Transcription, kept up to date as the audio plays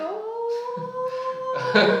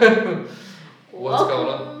What's going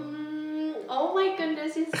on? Oh my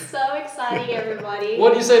goodness, it's so exciting, everybody.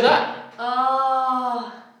 Why do you say that?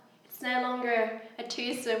 Oh, it's no longer a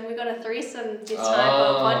twosome. We got a threesome this time for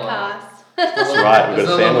a podcast. That's right, we've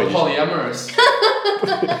got a sandwich. Polyamorous.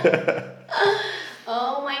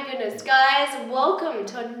 Oh my goodness, guys, welcome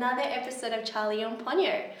to another episode of Charlie on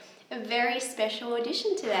Ponyo. A very special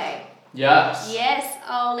edition today. Yes. Yes,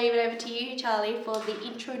 I'll leave it over to you, Charlie, for the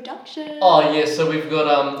introduction. Oh yes, so we've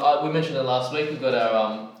got we mentioned it last week. We've got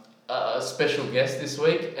our special guest this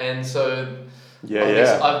week, and so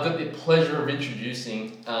I've got the pleasure of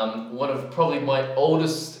introducing one of probably my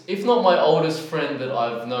oldest, if not my oldest friend that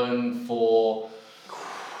I've known for.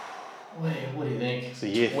 Wait, what do you think? It's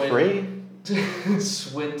year 3.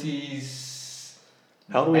 20s.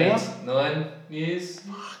 How old are we now? 9 years.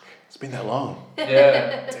 Fuck, it's been that long.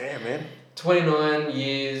 Yeah. Damn, man. 29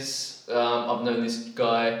 years. I've known this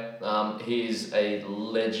guy. He is a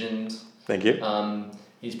legend. Thank you.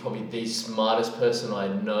 He's probably the smartest person I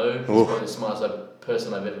know. He's Oof. probably the smartest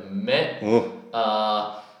person I've ever met. Ooh.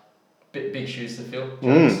 Big shoes to fill.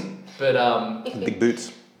 But Big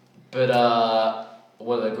boots. But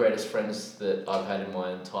one of the greatest friends that I've had in my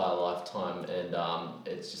entire lifetime, and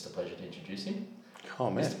it's just a pleasure to introduce him. Oh,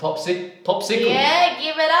 man. Mr. Popsicle. Yeah,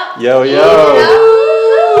 give it up. Yo. Give it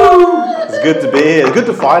up. It's good to be here. It's good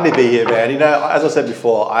to finally be here, man. You know, as I said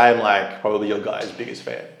before, I'm like probably your guy's biggest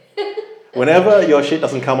fan. Whenever your shit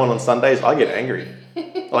doesn't come on Sundays, I get angry.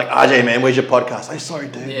 Like, RJ, man, where's your podcast? I'm sorry,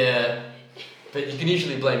 dude. Yeah. But you can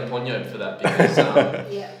usually blame Ponyo for that because...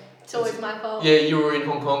 Yeah, it's always my fault. Yeah, you were in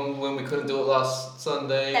Hong Kong when we couldn't do it last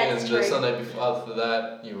Sunday, That's and true. the Sunday before after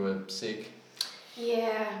that you were sick.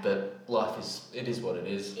 Yeah. But life is what it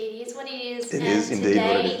is. It is what it is. It and is indeed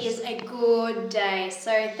what it today is a good day.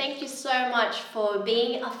 So thank you so much for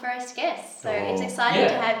being our first guest. So it's exciting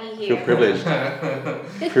to have you Feel here. privileged.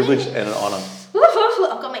 Privileged and an honour.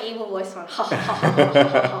 I've got my evil voice on. Ha ha ha ha ha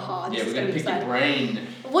ha ha. Yeah, we're gonna pick your brain.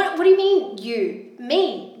 What do you mean you?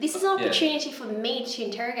 Me? This is an opportunity for me to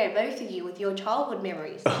interrogate both of you with your childhood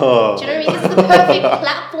memories. Oh. Do you know what I mean? This is the perfect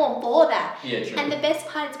platform for that. Yeah, true. And the best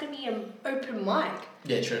part, it's going to be an open mic.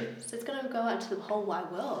 Yeah, true. So it's going to go out to the whole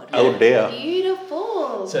wide world. Oh, dear.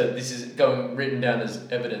 Beautiful. So this is written down as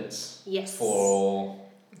evidence. Yes. For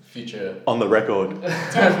future. On the record.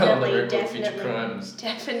 Definitely, future crimes.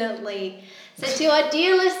 Definitely. So to our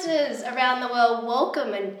dear listeners around the world,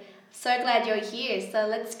 welcome and so glad you're here. So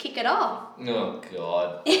let's kick it off. Oh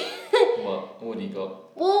God. What do you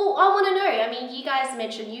got? Well, I want to know. I mean,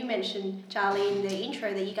 you mentioned, Charlie, in the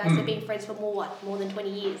intro that you guys have been friends for more than 20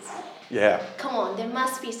 years. Yeah. Come on, there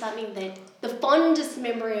must be something that the fondest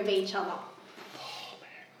memory of each other.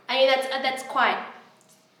 I mean, that's quite.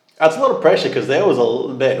 That's a lot of pressure because there was a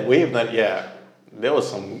bit. There was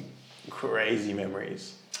some crazy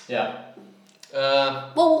memories. Yeah.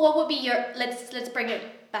 Well, what would be your? Let's bring it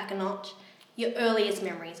back a notch. Your earliest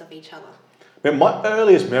memories of each other. Man, my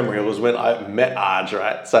earliest memory was when I met Arj,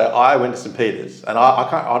 right? So I went to St. Peter's, and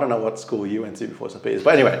I don't know what school you went to before St. Peter's,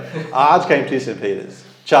 but anyway, Arj came to St. Peter's.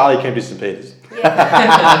 Charlie came to St. Peter's.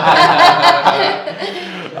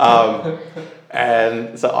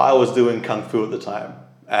 And so I was doing Kung Fu at the time,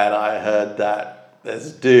 and I heard that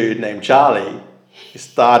this dude named Charlie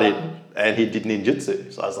started and he did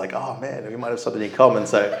ninjutsu. So I was like, oh man, we might have something in common.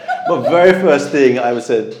 So my very first thing I ever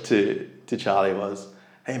said to Charlie was,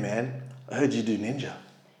 hey man, I heard you do ninja.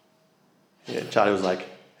 Yeah, Charlie was like,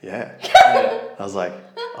 yeah. I was like,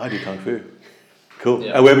 I do Kung Fu. Cool.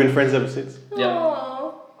 Yeah. And we've been friends ever since. Yeah.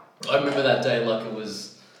 Aww. I remember that day like it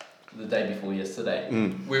was the day before yesterday.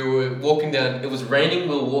 Mm. We were walking down, it was raining,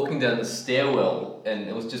 we were walking down the stairwell, and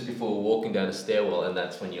it was just before we were walking down the stairwell, and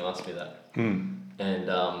that's when you asked me that. Mm. And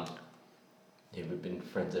yeah, we've been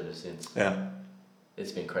friends ever since. Yeah.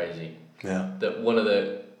 It's been crazy. Yeah. That one of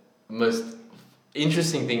the most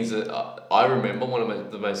interesting things that I remember, one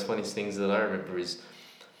of the most funniest things that I remember is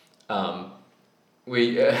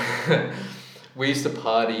we we used to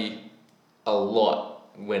party a lot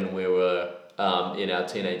when we were in our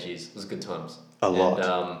teenage years. It was good times. A lot.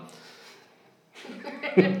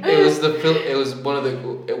 And, it was one of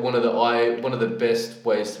the best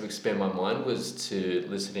ways to expand my mind was to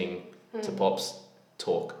listening to Pops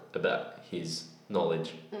talk about his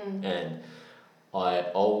knowledge, and I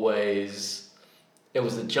always. It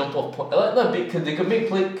was the jump off point. To be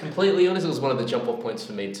completely honest, it was one of the jump off points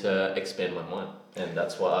for me to expand my mind, and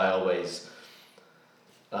that's why I always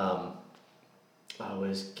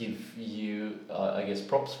give you, I guess,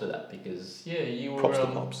 props for that because you were. Props to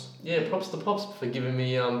Pops. Yeah, props to Pops for giving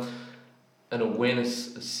me an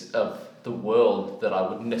awareness of the world that I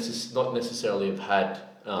would not necessarily have had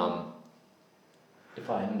if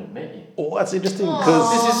I hadn't have met you. Oh, that's interesting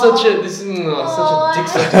because This is such a dick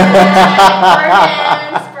sucker.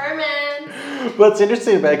 Bromance. But it's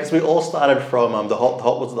interesting about it because we all started from was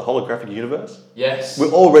it the holographic universe? Yes. We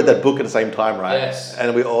all read that book at the same time, right? Yes.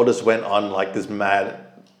 And we all just went on like this mad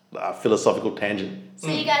philosophical tangent. So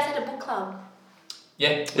you guys had a book club?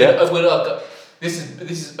 Yeah. Yeah. This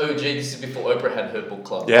is OG. This is before Oprah had her book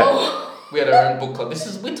club. Yeah. Oh. We had our own book club.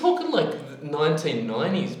 We're talking like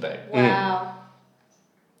 1990s back. Wow.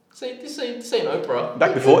 See, this ain't Oprah.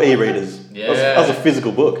 Back before e-readers. Yeah. That was a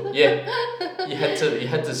physical book. Yeah. You had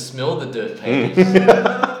to smell the dirt pages.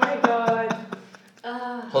 Oh my god.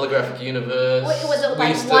 Holographic universe. Was it We like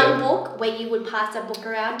used to- one book where you would pass a book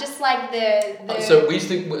around, just like the So we used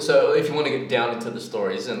to. So if you want to get down into the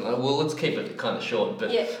stories, and let's keep it kind of short.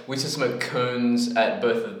 But Yeah. we used to smoke cones at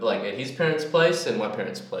both at his parents' place and my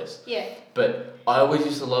parents' place. yeah. But I always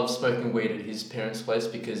used to love smoking weed at his parents' place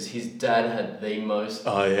because his dad had the most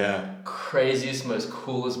Oh yeah. craziest, most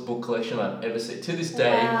coolest book collection I've ever seen. To this day,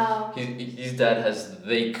 Wow. his dad has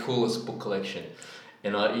the coolest book collection,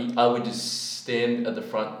 and I would just stand at the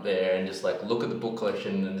front there and just like look at the book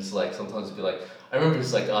collection and just like sometimes be like, I remember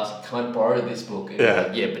just like asking, can I borrow this book? And Yeah.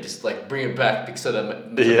 like, yeah, but just like bring it back because so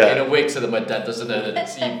that Yeah. in a week so that my dad doesn't know that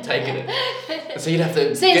you've taken it. And so you'd have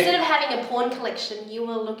to. So instead of having a porn collection, you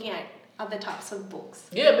were looking at other types of books.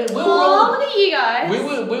 Yeah, man, we were Oh, rolling. look at you guys. We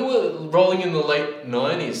were rolling in the late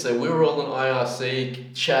 90s, so we were rolling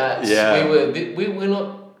IRC chats. Yeah.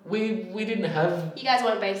 We didn't have You guys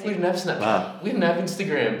weren't we basic. didn't have Snapchat. Wow. We didn't have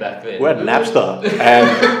Instagram back then. We had Napster and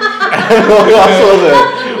what else was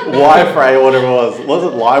it? Wi-Fi or whatever it was. Was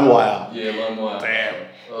it LimeWire? Yeah, LimeWire. Damn.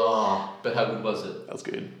 Oh, but how good was it? That's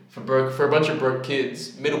good. For a bunch of broke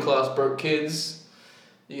kids, middle class broke kids.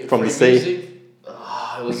 You get From free the sea. music.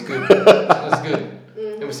 Oh, it was good. It was good.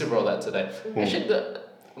 And we still roll that today. Actually,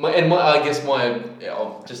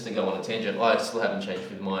 just to go on a tangent, I still haven't changed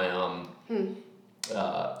with my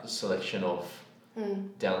selection of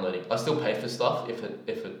downloading. I still pay for stuff if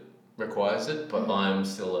it requires it, but I'm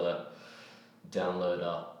still a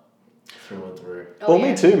downloader through and through. Oh, Well,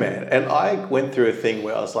 yeah. me too, man. And I went through a thing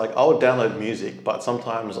where I was like, I would download music, but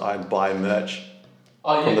sometimes I'd buy merch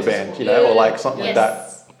from the band, you know, or like something like that.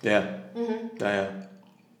 Yes. Yeah. Yeah.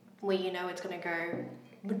 Where you know it's going to go,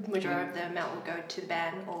 majority of the amount will go to the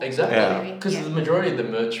band or Exactly, Yeah. because the majority of the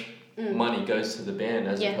merch money goes to the band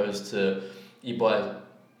as Yeah. opposed to you buy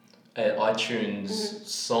an iTunes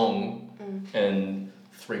song and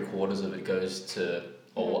 3/4 of it goes to,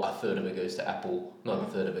 or a third of it goes to Apple, not a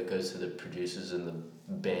third of it goes to the producers and the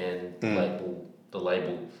band the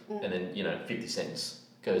label, and then 50 cents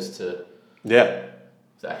goes to Yeah.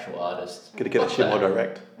 the actual artist. Gotta get that shit more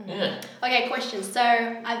direct. Yeah. Okay, question. So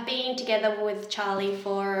I've been together with Charlie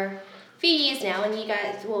for a few years now, and you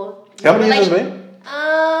guys, well, How many years has it been?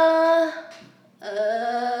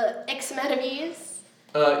 X amount of years.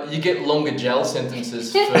 You get longer jail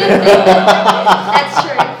sentences That's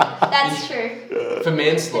true. That's true. for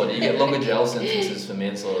manslaughter. You get longer jail sentences for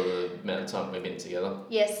manslaughter the amount of time we've been together.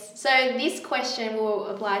 Yes. So this question will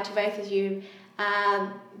apply to both of you,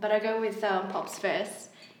 but I'll go with Pops first.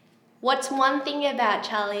 What's one thing about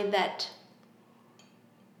Charlie that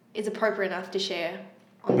is appropriate enough to share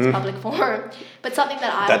on this public forum, but something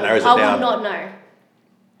that That narrows it I down. would not know?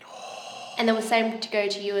 And then the same to go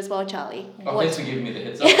to you as well, Charlie. Oh, thanks for giving me the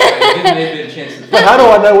heads up. Give me a bit of chance to But how do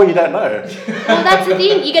I know what you don't know? Well, that's the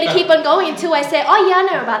thing. You got to keep on going until I say, "Oh yeah, I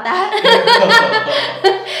know about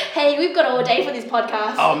that." Hey, we've got all day for this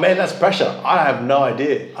podcast. Oh man, that's pressure. I have no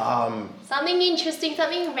idea. Something interesting,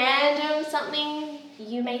 something random, something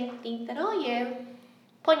you may think that, oh yeah,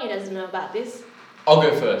 Ponyo doesn't know about this. I'll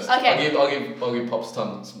go first. Okay. I'll give Pops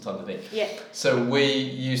some time to think. Yeah. So we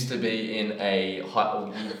used to be in a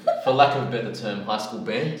for lack of a better term, high school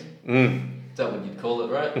band. Is that what you'd call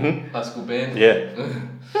it, right? Mm-hmm. High school band. Yeah.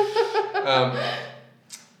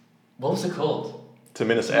 What was it called?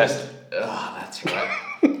 Terminus est. Ah, that's right.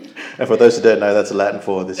 And for those who don't know, that's Latin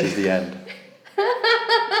for this is the end.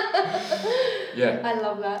 Yeah. I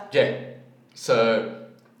love that. Yeah. So.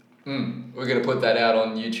 We're gonna put that out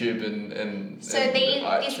on YouTube and So and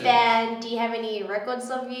this iTunes. band, do you have any records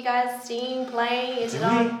of you guys singing, playing? Is it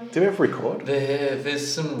on? Do we have record? There's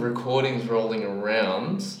some recordings rolling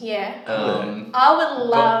around. Yeah. I I would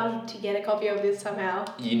love to get a copy of this somehow.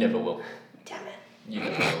 You never will. Damn it. You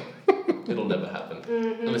never will. It'll never happen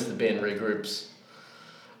unless the band regroups.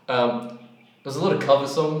 There was a lot of cover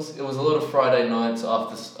songs. It was a lot of Friday nights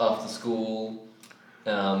after school.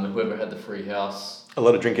 Whoever had the free house. A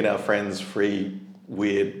lot of drinking our friend's free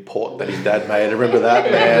weird port that his dad made. Remember that,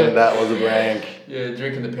 man? That was a rank. Yeah,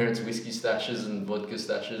 drinking the parents' whiskey stashes and vodka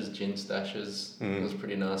stashes, gin stashes. It was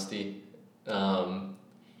pretty nasty.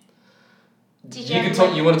 Did You ever can talk.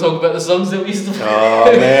 play- You want to talk about the songs that we used to play?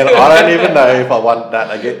 Oh man, I don't even know if I want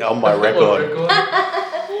that again on my record.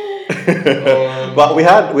 But we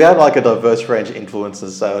had like a diverse range of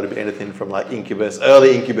influences, so it'd be anything from like Incubus,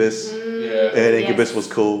 early Incubus. Yeah. And Incubus Yes. was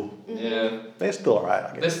cool. Yeah. They're still alright,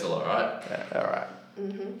 I They're guess. still alright. Yeah, alright.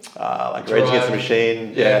 Mm-hmm. Like Rage Against the Drive.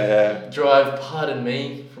 Machine. Yeah, Drive, Pardon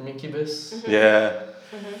Me from Incubus. yeah.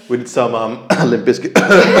 We did some Limp Bizkit.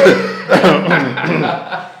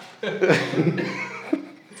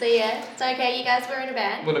 So yeah, it's okay. You guys were in a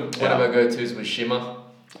band. One of our go-tos was Shimmer.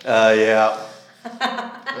 Yeah.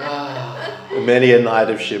 Many a night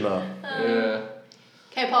of Shimmer. Yeah.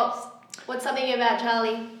 Okay, Pops. What's something about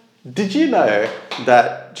Charlie? Did you know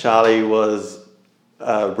that Charlie was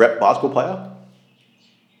a rep basketball player?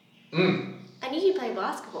 I knew you played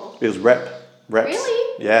basketball. He was reps.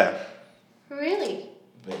 Really? Yeah. Really?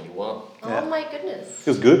 There you are. Yeah. Oh my goodness. He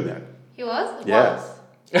was good, man. He was? Yeah. Was.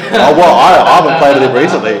 Oh, well, I haven't played with him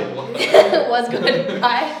recently. Was good,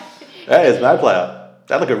 right? Yeah, he's a mad player.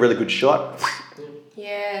 That had like a really good shot.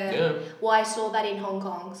 Yeah. Yeah. Well, I saw that in Hong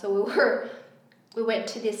Kong. So we went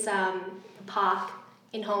to this park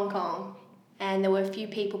in Hong Kong, and there were a few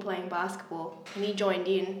people playing basketball, and he joined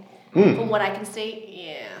in. From what I can see,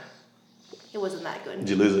 yeah, it wasn't that Did good.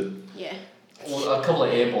 you lose it? Yeah. Well, a couple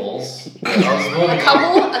of air balls. I was warming A up.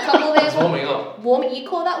 couple I was there. warming up. Warming. You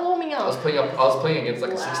call that warming I was up? playing against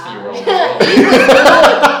like a Wow. 60-year-old as well.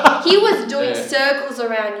 He was doing Yeah. circles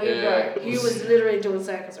around you, Yeah. bro. He was literally doing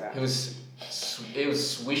circles around. It was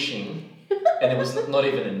swishing, and it was not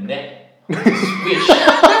even a net. It was a swish.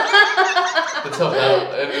 That's how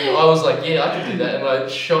bad. And I was like, yeah, I can do that, and I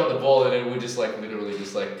shot the ball, and it would just like literally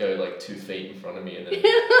just like go like 2 feet in front of me, and then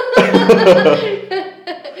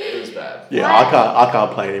it was bad. Yeah, Wow. I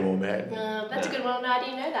can't play anymore, man. That's a good one. No, I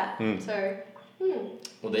didn't know that. So,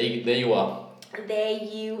 Well, there you are. there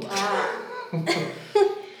you are.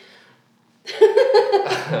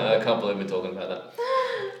 I can't believe we're talking about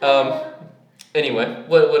that. Anyway,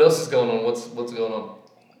 what else is going on? What's going on?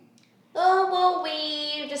 Oh, well,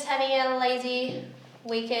 we're just having a lazy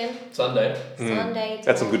weekend. Sunday. Sunday.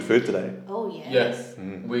 Had some good food today. Oh, yes. Yes.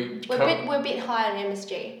 We're a bit high on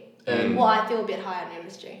MSG. And Well, I feel a bit high on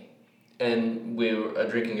MSG. and we're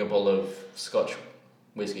drinking a bottle of Scotch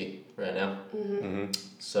whiskey right now.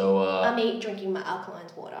 So I'm drinking my alkaline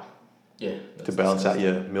water. yeah. To balance out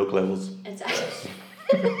your milk levels. Exactly.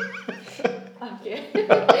 Fuck yeah.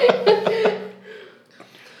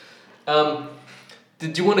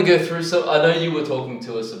 Did you want to go through some? I know you were talking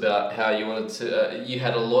to us about how you wanted to. You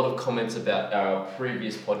had a lot of comments about our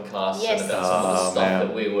previous podcasts Yes. and about some of the Oh, stuff man.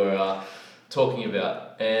 that we were talking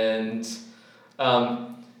about, and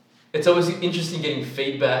it's always interesting getting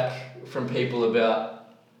feedback from people about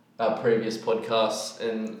our previous podcasts,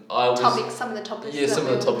 and I was Some of the topics. yeah, some of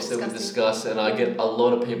the we were topics that we discussing. discussed, and I get a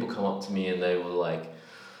lot of people come up to me and they were like,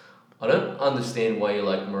 I don't understand why you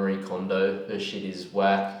like Marie Kondo, her shit is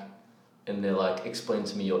whack, and they're like, explain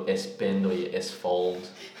to me your S-bend or your S-fold,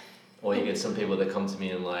 or you get some people that come to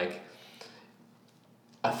me and like,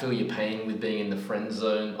 I feel your pain with being in the friend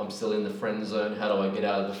zone, I'm still in the friend zone, how do I get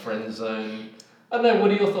out of the friend zone? I don't know,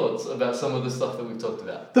 what are your thoughts about some of the stuff that we've talked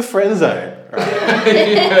about? The friend zone.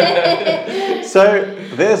 Right? So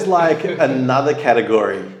there's like another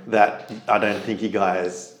category that I don't think you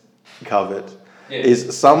guys covered. Yeah.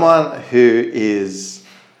 Is someone who is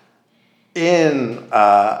in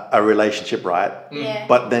a relationship, right? Yeah.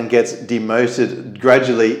 But then gets demoted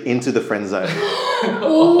gradually into the friend zone.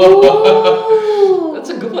 Ooh. That's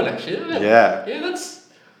a good one, actually, isn't it? Yeah. Yeah, that's...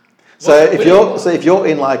 So What's if the you're winning if you're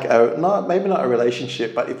in like maybe not a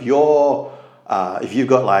relationship, but if you're if you've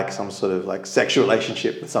got like some sort of like sexual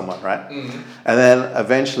relationship with someone, right? Mm-hmm. And then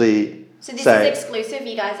eventually So this say, is exclusive.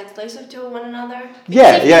 You guys exclusive to one another?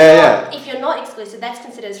 Yeah, If yeah, you're yeah, not- If you're not exclusive, that's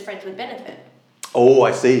considered as friends with benefit. oh,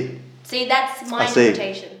 I see. See, that's my I see.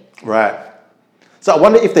 interpretation. Right. So I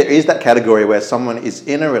wonder if there is that category where someone is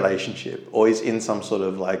in a relationship or is in some sort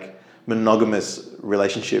of like monogamous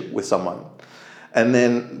relationship with someone, and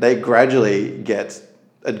then it gradually gets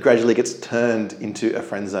turned into a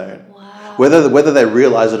friend zone, Wow. whether they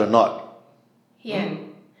realize it or not. Yeah.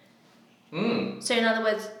 So in other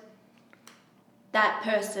words, that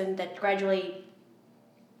person that gradually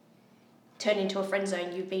turned into a friend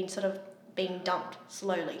zone, you've been sort of being dumped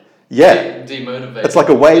slowly. Yeah, Demotivated. it's like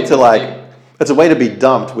a way to like, it's a way to be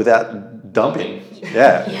dumped without dumping.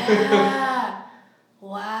 Yeah. Yeah.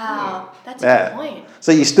 Wow. That's a Yeah. good point.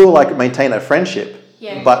 So you still like maintain a friendship,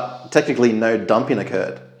 Yeah. but technically no dumping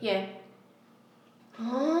occurred. Yeah.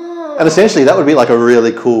 Oh. And essentially, that would be like a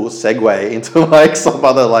really cool segue into like some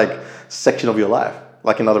other like section of your life,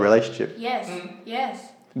 like another relationship. Yes. Yes.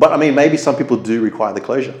 But I mean, maybe some people do require the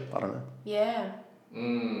closure. I don't know. Yeah.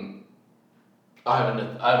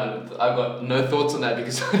 I've got no thoughts on that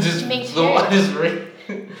because I just Me too. thought, I just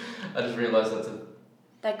realised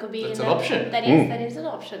That could be that's an option. That is an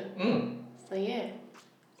option. Mm. So yeah.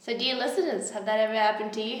 So dear listeners, have that ever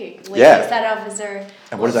happened to you? When Yeah. you start off as a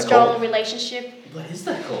And what is that strong called? relationship? What is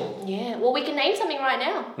that called? Yeah. Well, we can name something right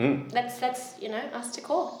now. Mm. That's us to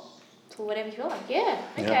call for whatever you feel like. Yeah.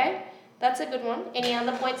 Yeah. Okay. That's a good one. Any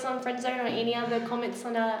other points on friend zone or any other comments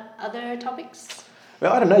on other topics?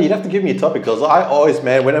 Well, I don't know. You'd have to give me a topic because I always,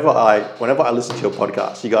 man, whenever I listen to your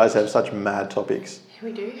podcast, you guys have such mad topics.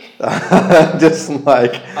 We do. Just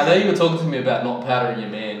like I know you were talking to me about not powdering your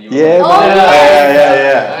man. You were yeah, Oh, man.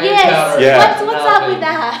 yes. I ain't Yes. powdering Yeah. What's up with nothing.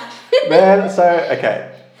 that? Man,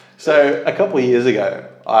 so a couple of years ago,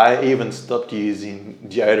 I even stopped using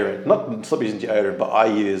deodorant. Not stopped using deodorant, but I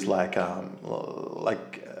use like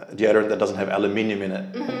deodorant that doesn't have aluminium in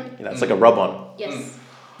it. Mm-hmm. You know, it's like a rub-on. Yes.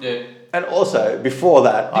 Yeah. And also before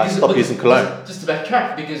that, I stopped using cologne. Just to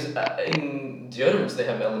backtrack, because in deodorants they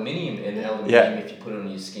have aluminium, and aluminium, Yeah. if you put it on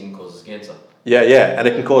your skin, causes cancer. Yeah, and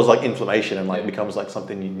it can cause like inflammation and like becomes like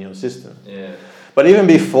something in your system. Yeah. But even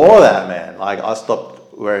before that, man, like I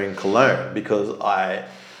stopped wearing cologne because I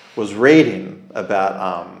was reading about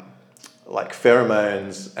like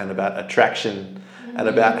pheromones and about attraction and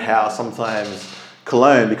about how sometimes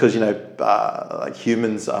cologne, because like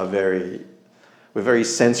humans are we're very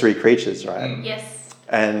sensory creatures, right? Yes.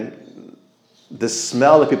 And the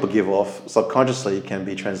smell that people give off subconsciously can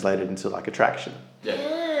be translated into like attraction. Yeah.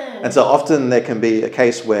 And so often there can be a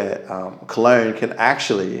case where cologne can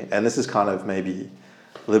actually, and this is kind of maybe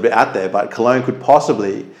a little bit out there, but cologne could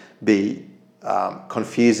possibly be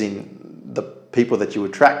confusing the people that you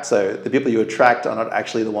attract. So the people you attract are not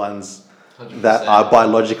actually the ones 100%. that are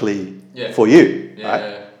biologically Yeah. for you, Yeah.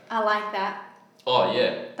 right? I like that. Oh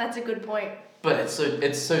yeah. That's a good point. But it's so true.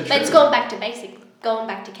 But it's going back to basic, going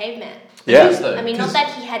back to caveman. Yeah. It is, though, I mean, not 'cause that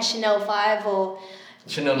he had Chanel 5 or,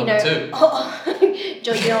 Chanel you number know, 2.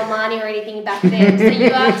 Giorgio Armani or anything back then. So you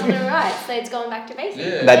are absolutely right. So it's going back to basic.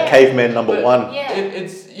 Yeah. That caveman number But one. Yeah.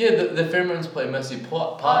 The pheromones play a massive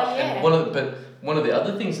part. Oh, yeah. And one of the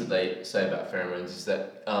other things that they say about pheromones is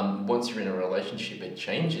that once you're in a relationship, it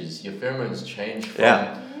changes. Your pheromones change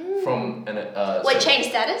from Change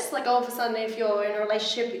status? Like all of a sudden, if you're in a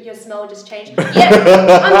relationship, your smell just changed.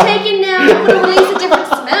 Yeah, I'm taken now. I'm gonna release a different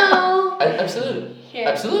smell. Absolutely. Yeah.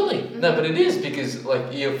 Absolutely. No, but it is because like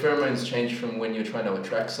your pheromones change from when you're trying to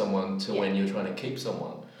attract someone to when you're trying to keep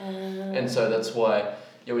someone. And so that's why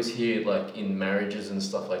you always hear like in marriages and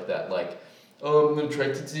stuff like that, like, oh, I'm not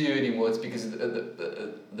attracted to you anymore. It's because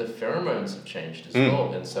the pheromones have changed as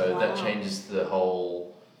well. And so that changes the whole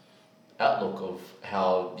outlook of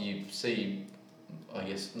how you see, I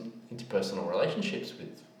guess, interpersonal relationships with.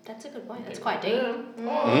 That's a good point. That's quite deep.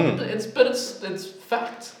 It's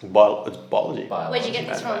fact. It's biology. Where'd you get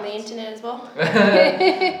this from? The internet as well? I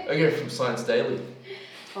get it from Science Daily,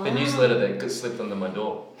 the newsletter that got slipped under my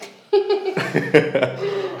door.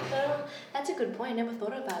 That's a good point. I never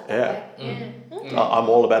thought about Yeah. that. Yeah. Okay. I'm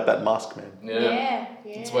all about that mask, man. Yeah.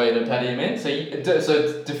 That's why you don't patty your men. So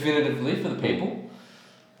definitively for the people,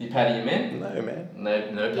 you patty your men. No, man.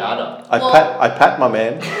 No powder. I pat my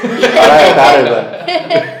man. I don't pat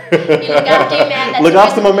him. You look after your man. That's Look the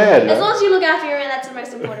after most- my man. As long as you look after your man, that's the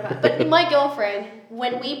most important part. But my girlfriend,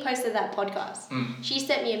 when we posted that podcast, she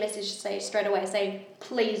sent me a message straight away saying,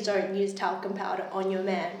 please don't use talcum powder on your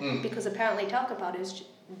man because apparently talcum powder is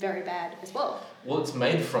very bad as well. Well, it's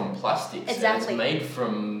made from plastics. and Exactly. It's made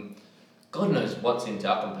from God knows what's in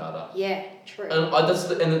talcum powder. Yeah, true. And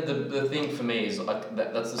the thing for me is like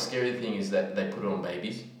that's the scary thing is that they put it on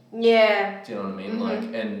babies. Yeah. Do you know what I mean? Like,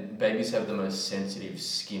 and babies have the most sensitive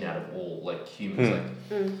skin out of all, like humans.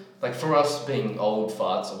 Like for us being old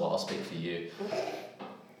farts, well, I'll speak for you.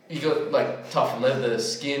 You got like tough leather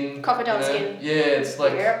skin. Crocodile skin. Yeah, it's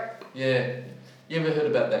like Yep. yeah. You ever heard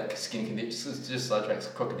about that skin condition? Just sidetracks.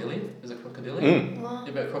 Crocodilium? Is it crocodilium? What?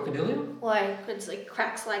 You about crocodilium? Why? It's like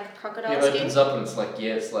cracks like crocodile It skin? opens up and it's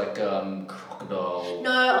like crocodile.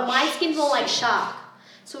 No, my skin's more like shark.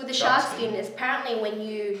 So with the Shark shark skin, it's apparently when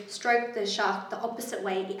you stroke the shark the opposite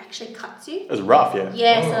way, it actually cuts you. It's rough, yeah.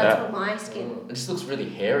 Yeah, so that's Yeah. what my skin. It just looks really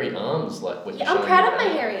hairy arms, like what Yeah, you're I'm showing proud me of my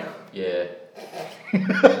around. hairy arm. Yeah.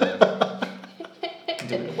 Could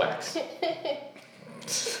do with the wax.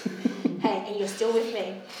 Hey, and you're still with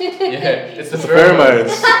me. Yeah, it's the The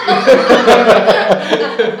pheromones. pheromones.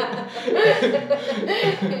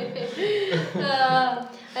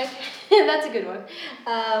 Okay, That's a good one.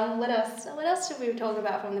 What else? What else should we talk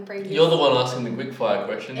about from the previous? You're the one asking the quick fire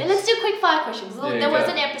questions. Yeah, let's do quick fire questions. Yeah, There was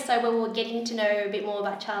go. an episode where we were getting to know a bit more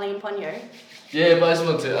about Charlie and Ponyo. Yeah, but I just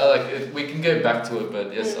want to, we can go back to it,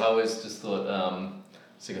 but yes, I always just thought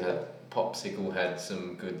Popsicle had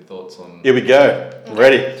some good thoughts on. Here we go. I'm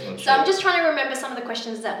ready. on So I'm shit. just trying to remember some of the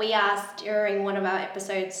questions that we asked during one of our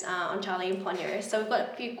episodes on Charlie and Ponyo. So we've got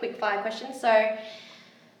a few quick fire questions. So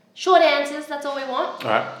short answers, that's all we want.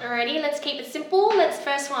 All right. Alrighty, let's keep it simple.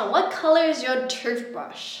 First one. What color is your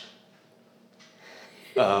toothbrush?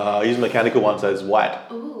 I use a mechanical one, so it's white.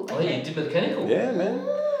 Ooh, Oh, okay. you did mechanical? Yeah, man.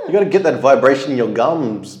 You gotta get that vibration in your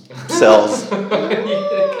gums cells.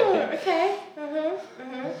 Okay.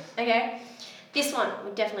 Okay. This one,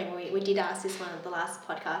 we did ask this one at the last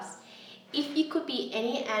podcast. If you could be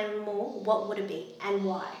any animal, what would it be and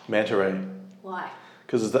why? Manta ray. Why?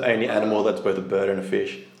 Because it's the only animal that's both a bird and a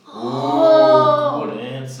fish. Oh. Good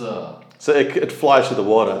answer. So it flies through the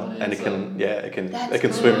water and That's it can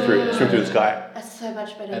That's swim through good. the sky. That's so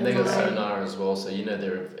much better And than they got mine. sonar as well, so you know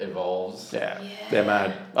they're evolves. Yeah, Yeah. they're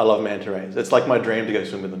mad. I love manta rays. It's like my dream to go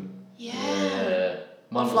swim with them. Yeah.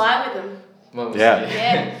 Mine was, Fly with them. mine was, Yeah.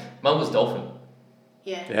 Yeah. Mine was dolphin.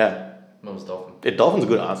 Yeah. Yeah, Mine was dolphin. dolphins are a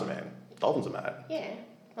good answer, man. Dolphins are mad. Yeah.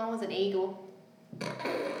 Mine was an eagle.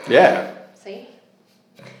 Yeah, See?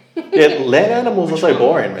 yeah. Land animals are so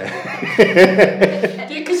boring, man. Yeah,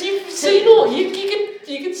 because you've seen all you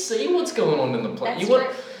can see what's going on in the planet. That's You true.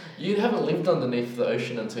 you haven't lived underneath the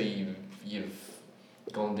ocean until you've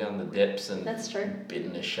gone down the depths and That's true.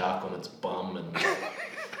 bitten a shark on its bum and.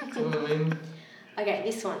 You know what I mean? Okay,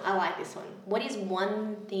 this one. I like this one. What is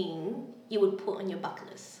one thing you would put on your bucket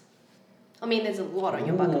list? I mean, there's a lot on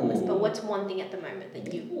your bucket list, but what's one thing at the moment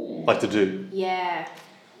that you... Like to do Yeah.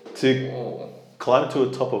 to Oh. climb to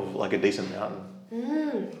the top of like a decent mountain.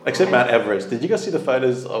 Except Mount Everest. Did you guys see the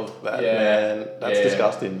photos of that? Yeah. Man, that's Yeah.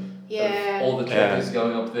 disgusting. Yeah. All the Yeah. trekkers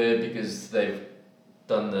going up there because they've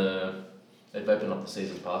opened up the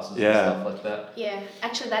season passes Yeah. and stuff like that. Yeah,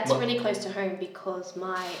 actually, that's What- really close to home because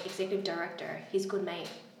my executive director, his good mate,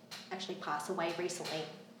 actually passed away recently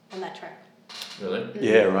on that trek. Really?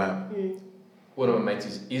 Yeah, right. One of my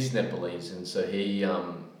mates is Nepalese, and so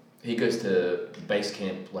he goes to base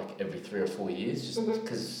camp like every 3 or 4 years, just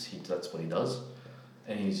because that's what he does.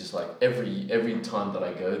 And he's just like every time that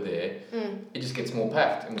I go there, it just gets more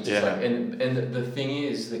packed, and it's just Yeah. like and the thing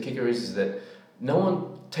is, the kicker is that no one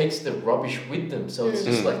takes the rubbish with them, so it's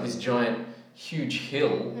just like this giant, huge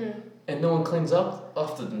hill, and no one cleans up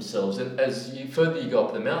after themselves. And as further you go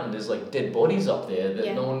up the mountain, there's like dead bodies up there that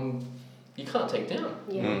Yeah. no one you can't take down.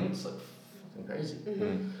 Yeah. It's like fucking crazy.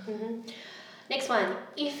 Next one.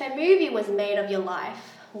 If a movie was made of your life,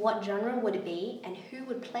 what genre would it be and who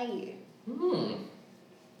would play you?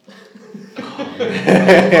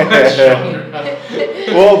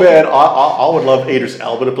 Well, man, I would love Idris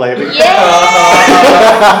Elba to play me. Yeah!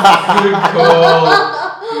 Good call.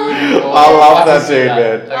 I love that can see dude,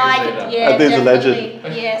 that. man. I can see that. Yeah, That dude's a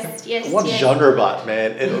definitely. Yes. What genre, but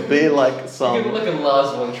man, it would be like You get some. like a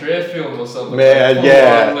Lars von Trier film or something. Man, like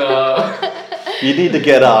yeah. full on, You need to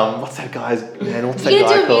get what's that guy's man? What's that You're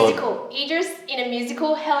gonna guy do a called? musical. Idris in a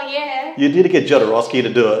musical? Hell yeah. You need to get Jodorowsky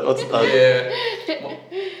to do it. What's yeah. Well,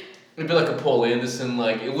 it'd be like a Paul Anderson.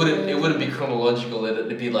 Like it wouldn't be chronological.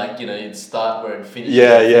 It'd be like you'd start where it finishes.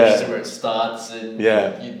 Yeah, it yeah. finishes where it starts, and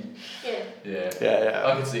Yeah. you'd- Yeah. yeah. I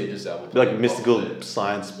yeah, can see it just out. be like mystical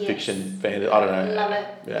science Yes. fiction fan. I don't know. Love it.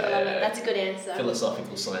 Yeah. Love it. That's a good answer.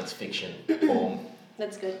 Philosophical science fiction form.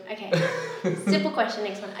 That's good. Okay. Simple question.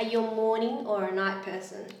 Next one. Are you a morning or a night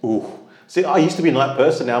person? Ooh. See, I used to be a night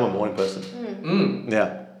person. Now I'm a morning person.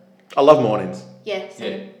 Yeah, I love mornings. Yeah. So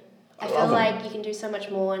Yeah. I I feel love them. like you can do so much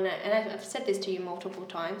more, and I've said this to you multiple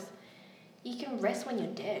times. You can rest when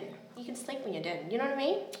you're dead. You can sleep when you're dead. You know what I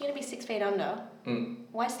mean? You're gonna be 6 feet under.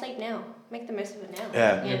 Why sleep now? Make the most of it now.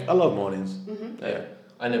 Yeah, I love mornings. Yeah.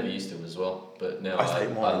 I never used to as well, but now I I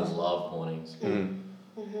hate mornings. love mornings.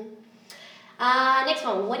 Next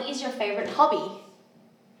one. What is your favorite hobby?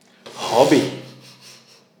 Hobby.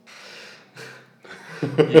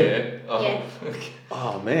 Yeah. Oh, Yeah. okay.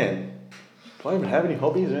 Oh man, do I even have any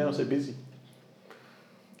hobbies? Man, I'm so busy.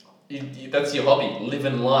 That's your hobby,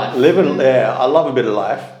 living life. Living, yeah, I love a bit of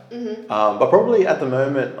life. But probably at the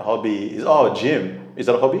moment, hobby is gym. Is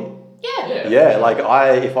that a hobby? Yeah. Yeah, like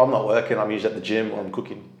if I'm not working, I'm usually at the gym or I'm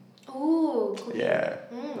cooking. Ooh. Cool. Yeah,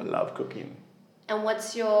 I love cooking. And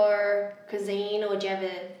what's your cuisine, or do you have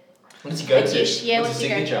a... What's your go-to? dish, yeah, What's what's your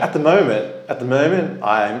your signature? At the moment,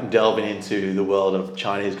 I'm delving into the world of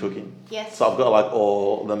Chinese cooking. Yes. So I've got like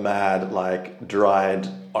all the mad like dried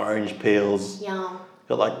orange peels. Yum.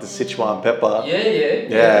 got like the Sichuan pepper.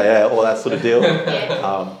 Yeah. All that sort of deal.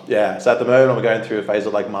 Yeah. So at the moment, I'm going through a phase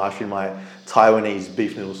of like mastering my Taiwanese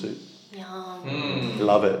beef noodle soup. Yum.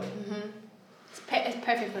 Love it. It's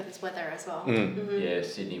perfect for this weather as well. Yeah,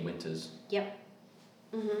 Sydney winters. Yep.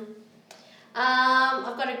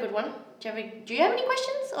 I've got a good one. Do you have any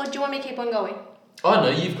questions, or do you want me to keep on going? Oh no,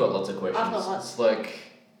 you've got lots of questions. I've got lots.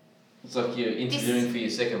 It's like you're interviewing for your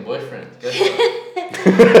second boyfriend. Go for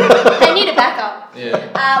I need a backup.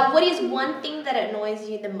 Yeah. What is one thing that annoys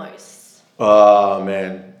you the most? Oh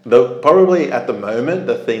man, probably at the moment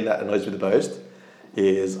the thing that annoys me the most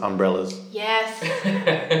is umbrellas. Yes.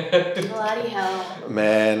 Bloody hell.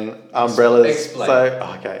 Man, umbrellas. Explain.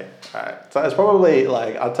 So okay, alright. So it's probably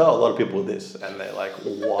like I tell a lot of people this, and they're like,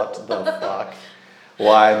 "What the fuck?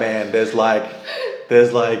 Why, man? There's like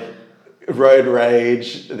road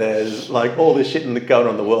rage. There's like all this shit going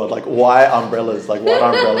on in the world. Like, why umbrellas? Like, what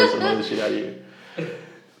umbrellas annoy the shit out of you?"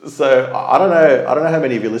 So I don't know how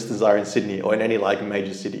many of your listeners are in Sydney or in any like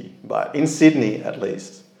major city, but in Sydney at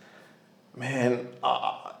least, man,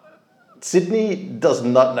 Sydney does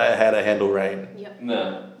not know how to handle rain. Yep.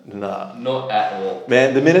 No, Nah. not at all.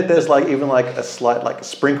 Man, the minute there's like even like a slight like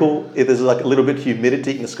sprinkle, if there's like a little bit of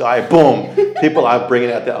humidity in the sky, boom, people are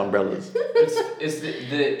bringing out their umbrellas. It's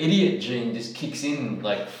the idiot gene just kicks in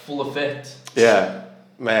like full effect. Yeah,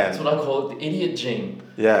 man. That's what I call it, the idiot gene.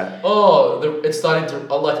 Yeah. It's starting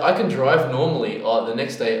to I can drive normally. The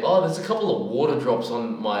next day, there's a couple of water drops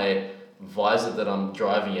on my visor that I'm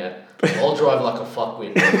driving at. I'll drive like a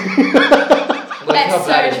fuckwit. That's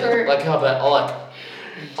so true. Like how bad?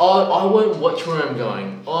 I won't watch where I'm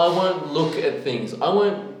going. I won't look at things. I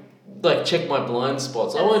won't like check my blind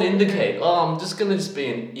spots. I won't indicate. I'm just gonna be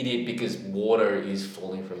an idiot because water is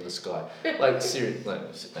falling from the sky. Like seriously.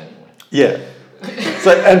 Anyway. Yeah.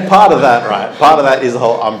 So, and part of that, right? Part of that is the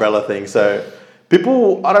whole umbrella thing. So,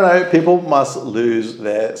 people must lose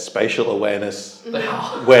their spatial awareness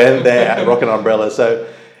when they're rocking an umbrella. So,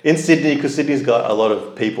 in Sydney, because Sydney's got a lot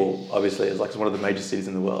of people, obviously, it's like one of the major cities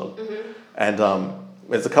in the world. And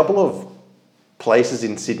there's a couple of places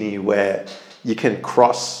in Sydney where you can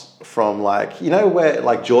cross from like, where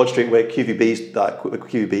like George Street, where QVB is. It's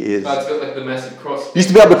got like the massive cross. You used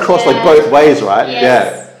to be able to cross like both ways, right?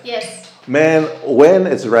 Yes. Man, when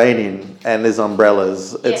it's raining and there's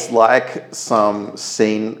umbrellas, it's like some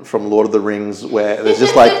scene from Lord of the Rings where there's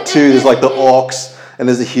just like there's like the orcs and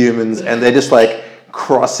there's the humans and they're just like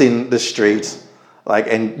crossing the street, like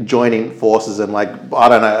and joining forces and like, I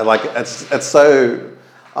don't know, like it's so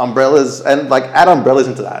umbrellas and like add umbrellas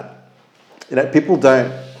into that. People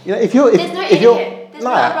don't, if you're... There's no etiquette. There's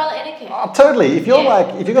no umbrella etiquette. Totally. If you're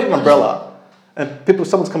if you've got an umbrella and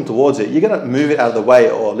someone's come towards it, you're going to move it out of the way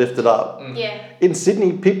or lift it up. Yeah. In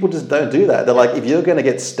Sydney, people just don't do that. They're like, if you're going to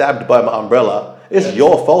get stabbed by my umbrella, it's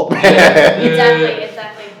your fault, man.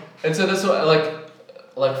 Exactly. And so that's what,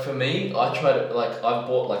 like for me, I try to, I've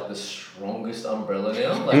bought like the strongest umbrella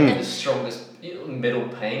now, like the strongest metal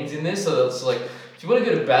panes in there, so that's like, if you want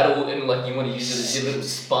to go to battle and like you want to use it as your little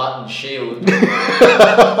Spartan shield.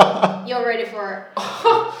 You're ready for it.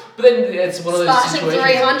 But then it's one of those Spartan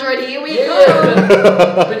situations. 300, here we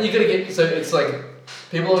go. But you gotta get, so it's like,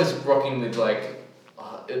 people are always rocking with like,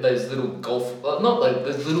 those little golf, not like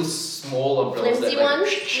those little small umbrellas Flimsy that ones?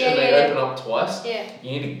 and they open up twice. Yeah.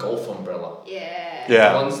 You need a golf umbrella. Yeah.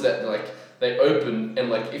 Yeah. The ones that like they open and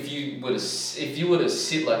like if you were to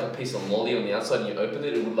sit like a piece of lolly on the outside and you open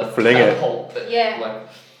it, it would like fling it. Yeah. Like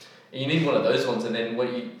you need one of those ones, and then what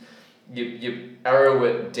you arrow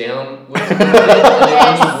it down with it, and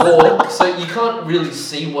then when you walk, so you can't really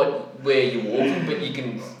see where you're walking, but you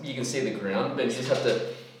can see the ground, but you just have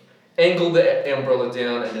to angle the umbrella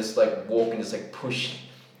down and just like walk and just like push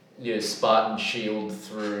your Spartan shield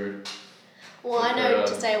through. Well, I know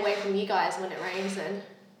to stay away from you guys when it rains then.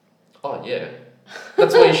 Oh yeah,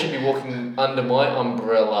 that's why you should be walking under my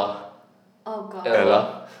umbrella. Oh god.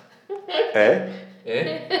 Ella. Eh?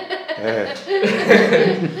 Yeah.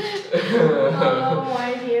 Oh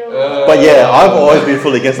my dear. But yeah, I've always been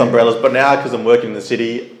fully against umbrellas, but now because I'm working in the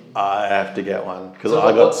city, I have to get one because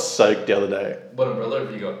I got soaked the other day. What umbrella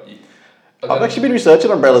have you got? I've actually been researching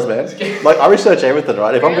umbrellas, man. Like I research everything,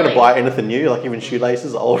 right? If I'm going to Really? buy anything new, like even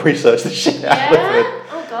shoelaces, I'll research the shit out of it. Yeah?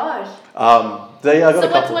 Oh gosh. So yeah, I got a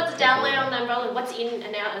So couple. what's download on the umbrella? What's in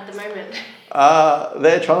and out at the moment?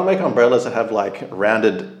 They're trying to make umbrellas that have like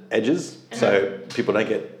rounded edges, so people don't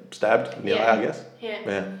get stabbed in the eye, I guess.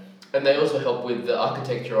 Yeah. And they also help with the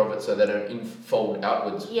architecture of it so they don't fold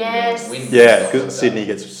outwards. Yes. When the wind Yeah, and stuff because like Sydney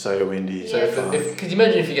that. gets so windy. So because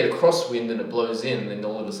imagine if you get a crosswind and it blows in, then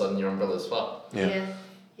all of a sudden your umbrella's fucked. Yeah.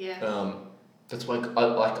 Yeah. That's why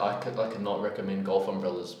I cannot recommend golf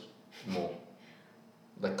umbrellas more.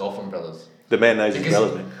 Like golf umbrellas. The man knows his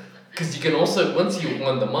umbrellas, man. Because you can also, once you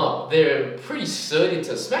wind them up, they're pretty sturdy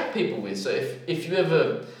to smack people with. So if you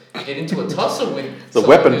ever get into a tussle with It's a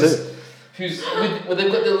weapon too. Well,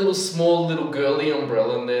 they've got their little small little girly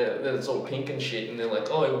umbrella and it's all pink and shit, and they're like,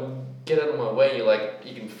 oh, get out of my way. You're like,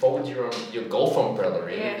 you can fold your golf umbrella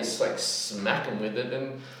in and just like smack them with it,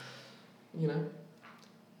 and you know.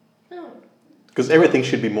 Oh. Because everything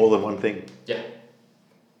should be more than one thing. Yeah.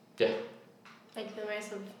 Make the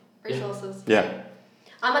most of resources. Yeah.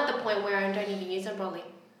 I'm at the point where I don't even use umbrella.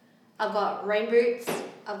 I've got rain boots.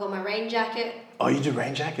 I've got my rain jacket. Oh, you do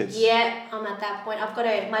rain jackets? Yeah, I'm at that point. I've got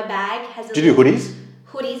my bag has a Do you do hoodies?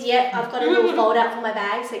 Hoodies, yeah. I've got a little fold out for my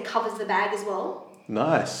bag so it covers the bag as well.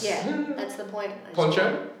 Nice. Yeah, that's the point.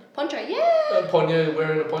 Poncho? Poncho, yeah. Ponyo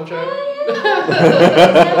wearing a poncho? Oh, yeah.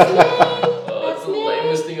 That's me. That's the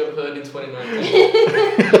lamest thing I've heard in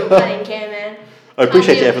 2019. I didn't care, man. I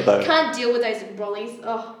appreciate your effort though. Can't deal with those brollies.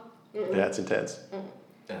 Oh. Yeah, it's intense.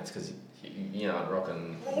 That's because you're not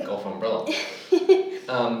rocking golf umbrella.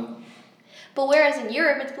 But whereas in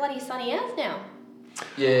Europe, it's bloody sunny as now.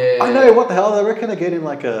 Yeah. I know, what the hell? I reckon I get in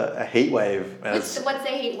like a heat wave. What's the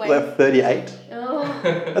heat wave? Like 38. Oh.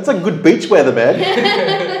 That's like good beach weather, man.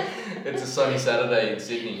 It's a sunny Saturday in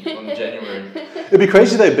Sydney on January. It'd be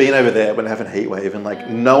crazy though being over there when having a heat wave and like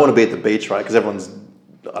no one would be at the beach, right? Because everyone's,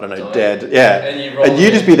 I don't know, dead. Yeah. And you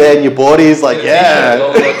just be there and your body's like, Like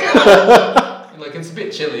it's a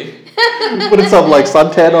bit chilly. Putting some like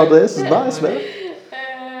suntan on this is nice, man.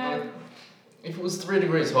 If it was 3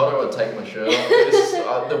 degrees hotter, I'd take my shirt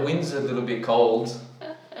off. The wind's a little bit cold.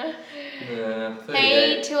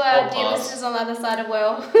 Hey to our dear listeners on the other side of the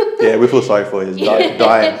world. Yeah, we feel sorry for you.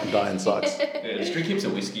 Dying sucks. Yeah, just drink heaps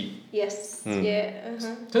of whiskey. Yes. Yeah.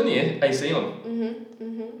 Turn the AC on.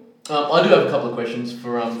 I do have a couple of questions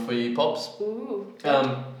for you, Pops. Ooh.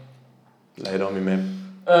 Lay it on me, man.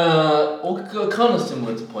 Or kind of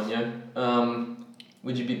similar to Ponyo.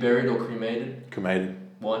 Would you be buried or cremated? Cremated.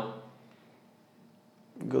 Why?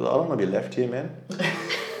 Because I don't want to be left here, man.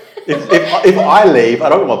 if I leave, I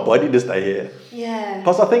don't want my body to stay here. Yeah.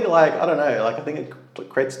 Plus, I think I think it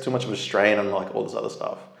creates too much of a strain on like all this other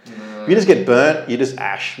stuff. If you just get burnt, you just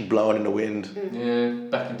ash blowing in the wind. Yeah,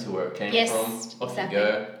 back into where it came from. Off exactly. you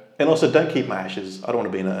go. And also, don't keep my ashes. I don't want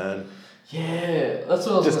to be in an urn. Yeah, that's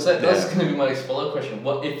what I was going to say. That's going to be my next follow-up question.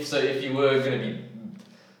 What if you were going to be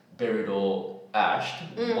buried or ashed,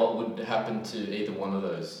 what would happen to either one of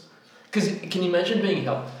those? Because can you imagine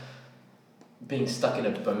being stuck in a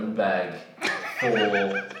bone bag for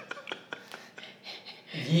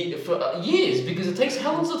years? Because it takes,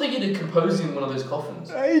 how long does it take you to compose in one of those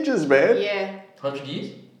coffins? Ages, man. Yeah. 100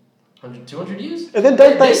 years? 100, 200 years? And then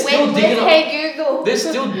They're still digging up. Hey Google. They're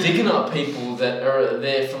still digging up people that are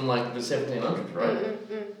there from like the 1700s, right?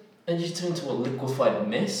 And you turn into a liquefied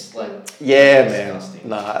mess, like. Yeah, disgusting.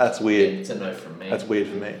 man. Nah, that's weird. It's a no from me. That's weird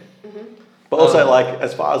for me. But also, like,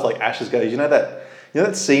 as far as like ashes goes, you know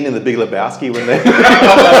that scene in The Big Lebowski when they.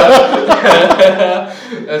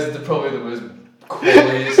 That's probably the most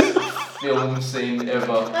coolest film scene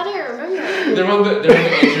ever. I don't remember. They're on the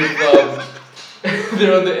edge of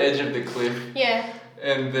they're on the edge of the cliff. Yeah.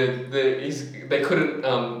 And they couldn't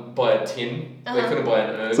buy a tin. They couldn't buy an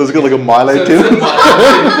urn. So it's got like a Milo So tin. it's a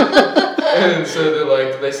Milo tin. And so they're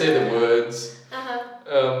like, they say the words.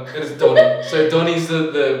 And it's Donnie. So Donnie's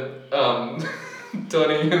the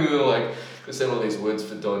Donnie, and they're like, they say all these words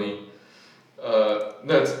for Donnie. No,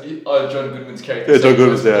 it's John Goodman's character. Yeah, John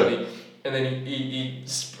Goodman's, yeah. Donnie. And then he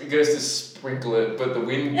goes to sprinkle it, but the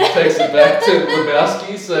wind takes it back to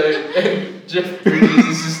Lebowski. So and Jeff Bridges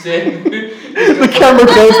is just standing. The camera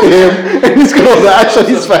goes to him, and he's got all the ash on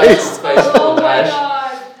his face. Oh my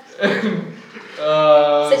god.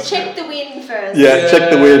 So check the wind first. Yeah, check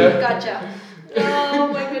the wind. Gotcha. Oh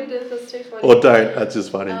my goodness, that's too funny. Or don't. That's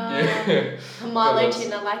just funny. Yeah. A Milo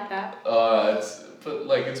tin, I like that.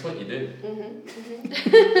 It's what you do.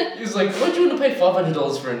 He's like, why do you want to pay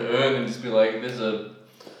 $500 for an urn and just be like, That's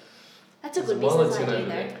a good Milo business tin idea over though.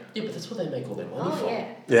 there. Yeah, but that's what they make all their money from.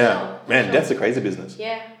 Yeah. Yeah, Oh, man, sure. that's a crazy business.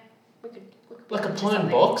 Yeah. We could Like a do plain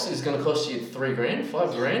something. box is going to cost you $3,000, $5,000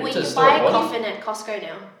 Well, to you can store buy a a body. coffin at Costco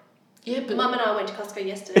now. Yeah, but Mum and I went to Costco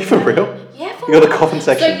yesterday. For real? Yeah, for You got a real. coffin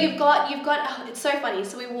section. So you've got. Oh, it's so funny.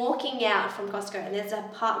 So we're walking out from Costco, and there's a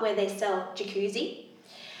part where they sell jacuzzi,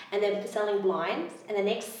 and they're selling blinds, and the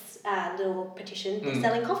next little petition they're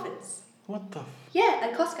selling coffins. What the? Yeah,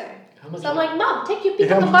 at Costco. How much So I'm are like, Mum, take your pick.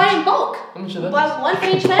 Yeah, You how can buy much? in bulk. How much are that? Buy one for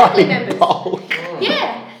each family members. Oh. Oh.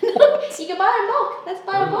 Yeah, you can buy in bulk. Let's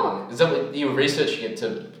buy in bulk. Is that what you were researching it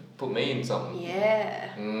to put me in something. Yeah.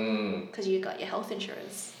 Mm. Because you got your health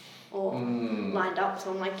insurance or Mm. lined up.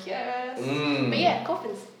 So I'm like, yes. Mm. But yeah,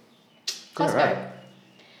 coffins. Costco. Alright.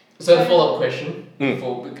 So the follow-up question, Mm.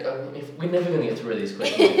 before if we're never gonna get through these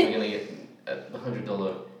questions, if we're gonna get at the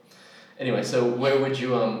 $100. Anyway, so where would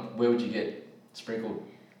you get sprinkled?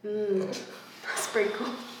 Sprinkle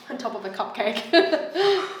on top of a cupcake.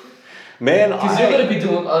 Man, Because you're gonna be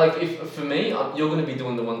doing for me, you're gonna be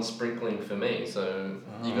doing the one sprinkling for me. So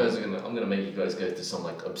you guys I'm gonna make you guys go to some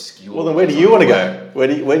like obscure. Well, then where do you want to go? Where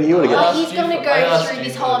do you want to go? Oh, he's going to I go asked through you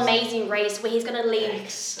this whole first. amazing race where he's going to leave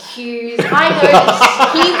queues. I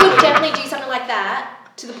know he would definitely do something like that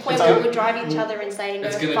to the point It's where gonna- we would drive each other insane and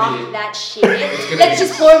it's go, gonna be- fuck that shit. gonna Let's be-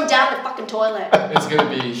 just pour him down the fucking toilet. It's gonna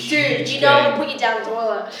be a huge Dude, you game. know I'm going to put you down the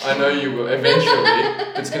toilet. I know you will eventually.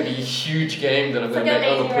 But it's gonna be a huge game that I'm It's gonna like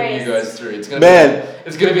an put you amazing guys through. It's gonna Man.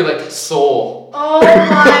 it's gonna be like Saw. Oh my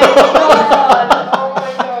god. Oh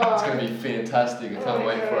my god. It's gonna be fantastic. I Oh can't my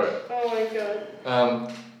wait god. for it. Oh my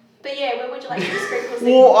god. But yeah, where would you like to sprinkle things?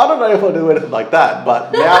 Well, I don't know if I'll do anything like that,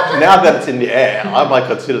 but now that it's in the air, I might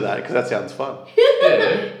consider that because that sounds fun.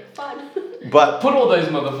 Yeah. Fun. But Put all those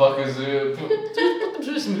motherfuckers. Put them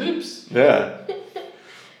through some hoops. yeah,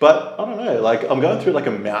 but I don't know. Like I'm going through like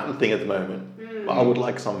a mountain thing at the moment. I would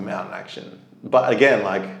like some mountain action, but again,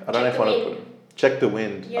 like I don't know if I want to check the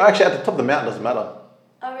wind. Yeah. Actually, at the top of the mountain doesn't matter.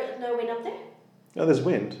 Oh, no wind up there? No, there's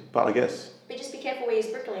wind, but I guess But just be careful where you're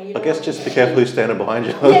sprinkling. You I don't guess want- just be careful who's standing behind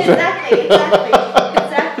you. Yeah,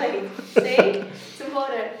 exactly. See? It's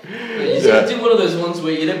important. You gotta do one of those ones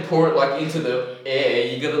where you don't pour it like into the air.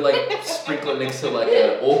 You gotta like sprinkle it next to like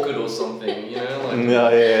an orchid or something. You know, like.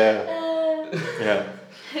 Yeah.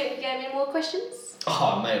 You got any more questions?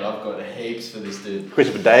 Oh mate, I've got heaps for this dude.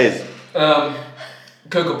 Question for days.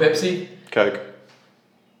 Coke or Pepsi? Coke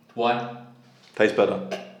Why? tastes better.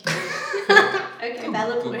 Okay,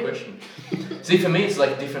 valid Good point. question. See, for me, it's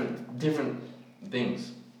like different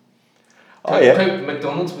things. Oh yeah. Coke,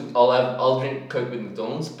 McDonald's. I'll drink Coke with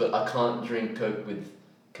McDonald's, but I can't drink Coke with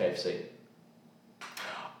KFC.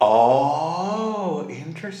 Oh,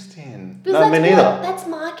 interesting. Because No, me that's neither. That's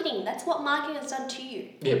marketing. That's what marketing has done to you.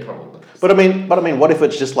 Yeah, probably. But I mean, what if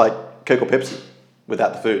it's just like Coke or Pepsi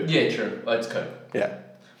without the food? Yeah, true. It's Coke. Yeah.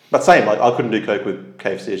 But same, like I couldn't do Coke with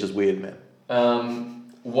KFC. It's just weird, man.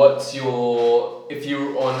 What's your if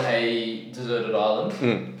you're on a deserted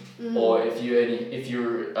island, or if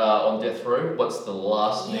you're on death row? What's the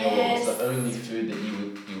last meal? Or what's the only food that you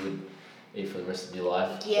would eat for the rest of your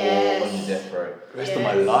life? Yes. Or on your death row? Rest of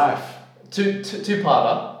my life.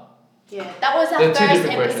 Two-parter. Yeah, that was our They're two first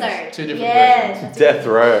different questions. episode. Two different yes, questions. Death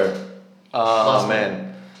row. Last Oh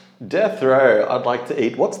man. Death row. I'd like to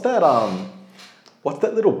eat. What's that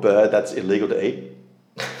little bird that's illegal to eat?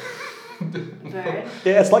 Bird.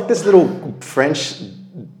 Yeah, it's like this little French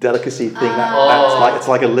delicacy thing it's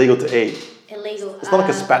like illegal to eat. Illegal. It's not like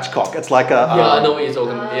a spatchcock. It's like a Yeah, I know what you're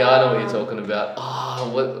talking. Yeah, I know what you're talking about.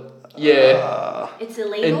 What? Yeah. It's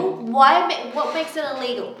illegal. What makes it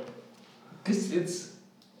illegal? Because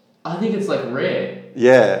I think it's like rare.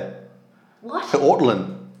 Yeah. What?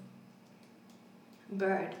 Ortolan.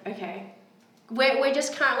 Bird. Okay. We're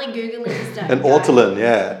just currently googling stuff. An guys. ortolan,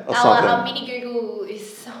 yeah, or Our something. mini Google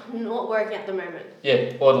is not working at the moment.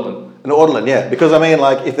 Yeah, Ortolan. An ortolan, yeah. Because I mean,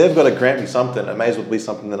 like, if they've got to grant me something, it may as well be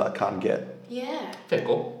something that I can't get. Yeah. Fair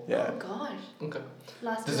call. Yeah. Oh gosh. Okay.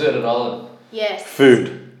 Last Deserted island. Yes.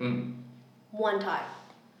 Food, One type.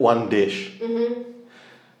 one dish. Mm-hmm.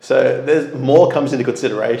 So there's more comes into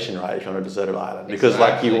consideration, right? If you're on a deserted island, because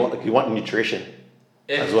like you Exactly. want nutrition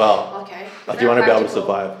Yeah. as well. Okay. Like you want to be able to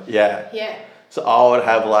survive. Yeah. Yeah. So I would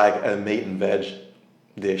have like a meat and veg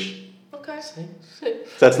dish. Okay.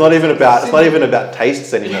 So it's not even about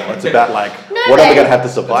tastes anymore. It's about like No, what are we but- gonna have to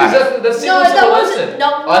survive? That's No, similar to that what wasn't- I said.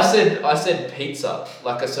 no. I said pizza,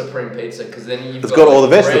 like a supreme pizza, because then you've It's got all the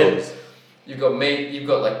bread, vegetables. You've got meat. You've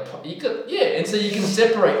got and so you can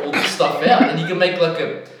separate all the stuff out, and you can make like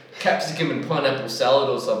a capsicum and pineapple salad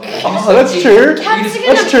or something. You Oh, just that's eat- true. you just- Capsicum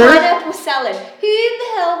That's and true. pineapple salad. Who the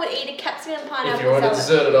hell would eat a capsicum and pineapple If you're on a salad?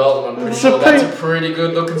 deserted island, I'm pretty It's sure that's a supreme. pretty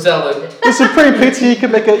good looking salad. The supreme pizza, you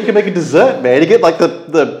can make a dessert, man. You get like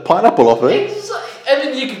the pineapple off it. And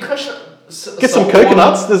then you can crush it. Get some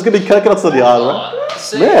coconuts. There's gonna be coconuts on the island,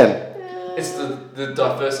 See? man. It's the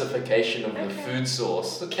diversification of the food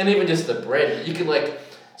source, and even just the bread. You could like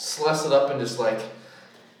slice it up and just like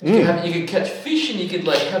you could catch fish, and you could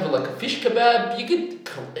like have like a fish kebab. You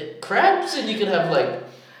could crabs, and you could have like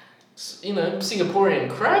Singaporean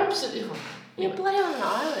crabs. You're bloody on an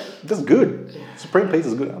island. That's good. Supreme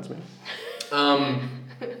pizza's good. Answer me.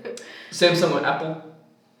 Samsung or Apple?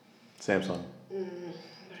 Samsung.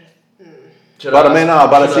 But I mean,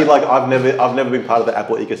 like I've never been part of the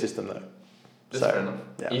Apple ecosystem though. That's fair enough.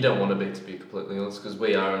 Yeah. You don't want to be completely honest, because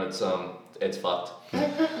we are, and it's fucked.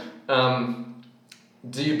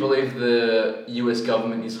 Do you believe the US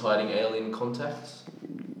government is hiding alien contacts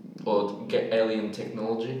or get alien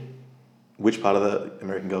technology? Which part of the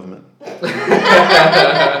American government? I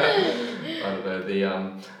don't know,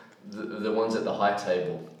 the ones at the high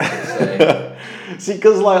table. Say, See,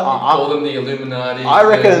 because like call them the Illuminati. I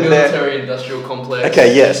reckon the military-industrial complex.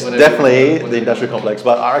 okay, yes, whatever definitely whatever the industrial complex,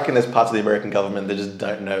 but I reckon there's parts of the American government that just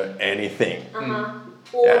don't know anything.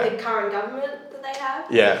 Or Yeah. the current government that they have.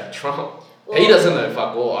 Yeah. Trump. Well, He doesn't know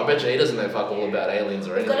fuck all. I bet you he doesn't know fuck all about aliens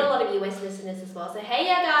or We've anything. got a lot of US listeners as well, so hey,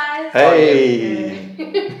 yeah, guys.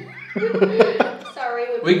 Hey. Sorry,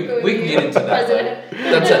 We can get into that. President.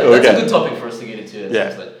 That's a Okay. good topic for us to get into. Yeah.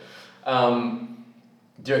 Seriously.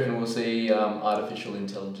 Do you reckon we'll see artificial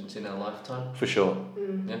intelligence in our lifetime? For sure.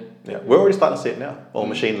 Yeah. Yeah. We're already starting to see it now. Or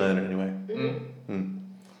machine learning anyway.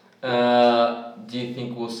 Do you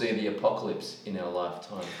think we'll see the apocalypse in our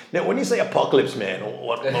lifetime? Now, when you say apocalypse, man,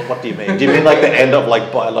 what do you mean? Do you mean like the end of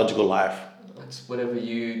like biological life? That's whatever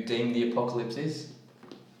you deem the apocalypse is.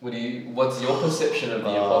 What's your perception of the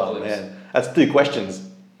apocalypse? Man. That's two questions.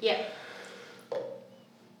 Yeah.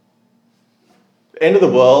 End of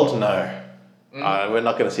the world? No. We're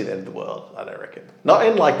not going to see the end of the world, I don't reckon. Not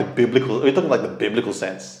in like the biblical, we're talking like the biblical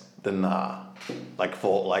sense. Then nah. Like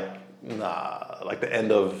the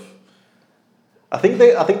end of, I think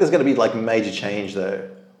there's going to be like major change though.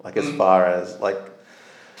 Like as far as like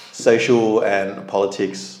social and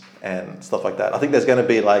politics and stuff like that. I think there is going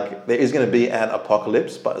to be an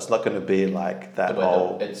apocalypse, but it's not going to be like that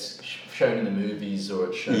whole. It's shown in the movies or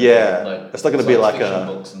it's shown It's not going to be like fiction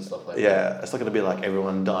books and stuff like that. Yeah, it's not going to be like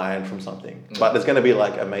everyone dying from something. But there's going to be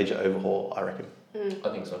like a major overhaul, I reckon, I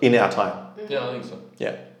think so. in our time. Yeah, I think so.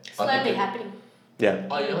 Yeah. Slowly happening. Yeah.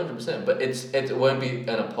 Oh, yeah, 100%. But it won't be an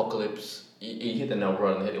apocalypse. You hit the nail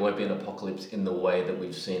right on the head. It won't be an apocalypse in the way that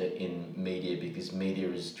we've seen it in media, because media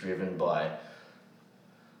is driven by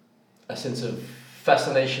a sense of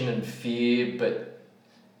fascination and fear, but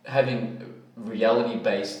having having it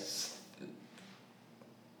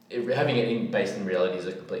based in reality is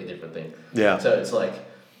a completely different thing. Yeah. So it's like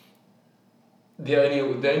the only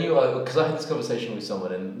because I had this conversation with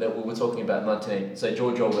someone and that we were talking about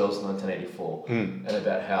George Orwell's 1984 and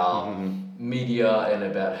about how media and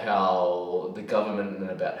about how the government and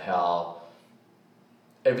about how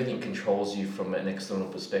everything controls you from an external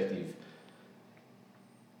perspective.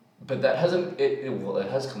 But that hasn't it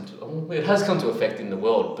has come to effect in the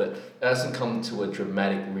world, but it hasn't come to a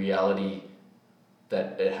dramatic reality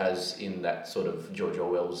that it has in that sort of George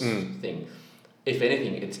Orwell's thing. If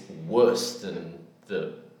anything, it's worse than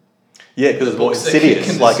the because it's more books that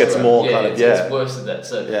insidious. can Like it's describe. more It's worse than that.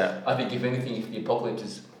 So Yeah. I think if anything, if the apocalypse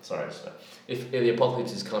is if the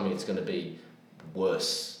apocalypse is coming, it's going to be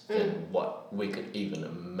worse than what we could even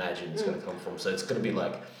imagine it's going to come from. So it's going to be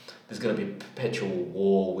like there's going to be a perpetual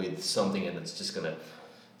war with something, and it's just going to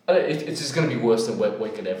it's just going to be worse than what we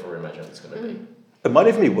could ever imagine it's going to be. It might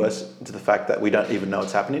even be worse to the fact that we don't even know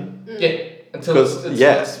it's happening. Yeah, until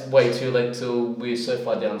it's way too late, till we're so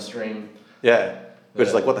far downstream. Yeah. But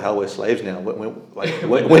it's like, what the hell? We're slaves now.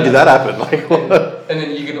 When did that happen? Like,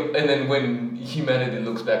 and then when humanity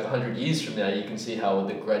looks back 100 years from now, you can see how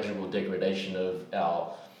the gradual degradation of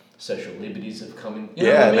our social liberties have come in. You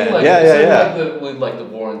know what I mean? Man. Like, with the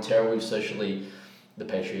war on terror, the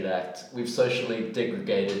Patriot Act, we've socially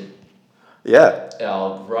degraded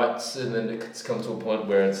our rights, and then it's come to a point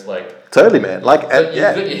where it's like totally, man. Like, you've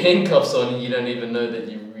got your handcuffs on, and you don't even know that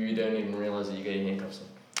you don't even realize that you got your handcuffs on.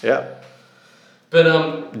 Yeah.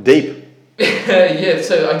 But Deep. yeah.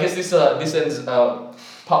 So I guess this ends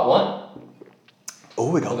part one. Oh,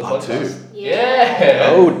 we got of the part podcast. 2. Yeah.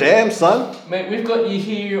 Oh, damn, son. Mate, we've got you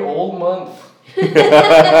here all month.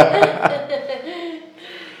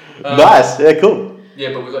 Nice. Yeah, cool.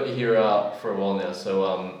 Yeah, but we've got you here for a while now,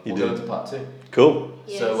 so we'll go into part 2. Cool.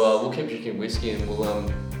 Yes. So we'll keep drinking whiskey and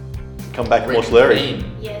we'll Come back more slurry.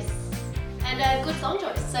 reconvene. Yes. And good song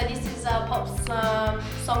choice. So this is Pop's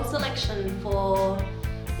song selection for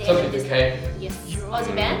the end Something of for this. Kate. Yes.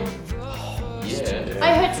 Aussie band. Yeah.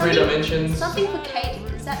 I heard Three Dimensions. something for Kate.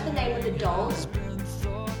 Is that the name of the doll?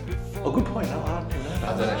 Oh, good point. No, I don't know.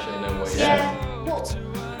 I don't actually know what you're Yeah. Well,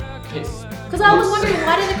 Kate. because I was wondering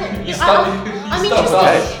why did they call You it? stumped- I'm you stumped interested.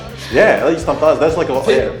 us. Yeah, you stumped us. That's like a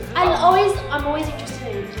I'm always interested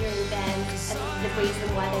in hearing bands and the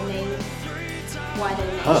reason why they're named.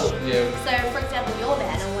 Yeah. So, for example, your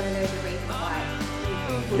band, I want to know the reason why.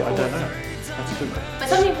 Yeah, I don't know. That's good. But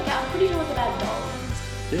something for Kate, I'm pretty sure it's about a doll.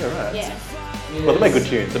 Yeah, right. Yeah. Well, they made good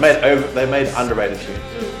tunes. They made underrated tunes.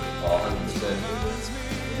 Oh,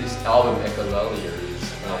 100%. This album, Echolalia, is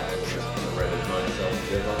one of the most underrated 90s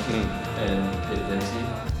albums ever. And Peter Dempsey,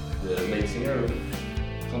 the lead singer of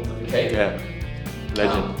Pontificate. Yeah,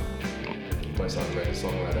 legend. Most underrated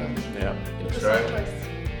songwriter Yeah. in Good song Australia.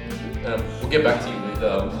 choice. We'll get back to you with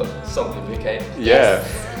Pontificate. Yeah.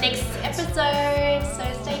 Next episode.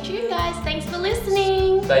 So stay tuned, guys. Thanks for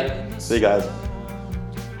listening. Bye. See you guys.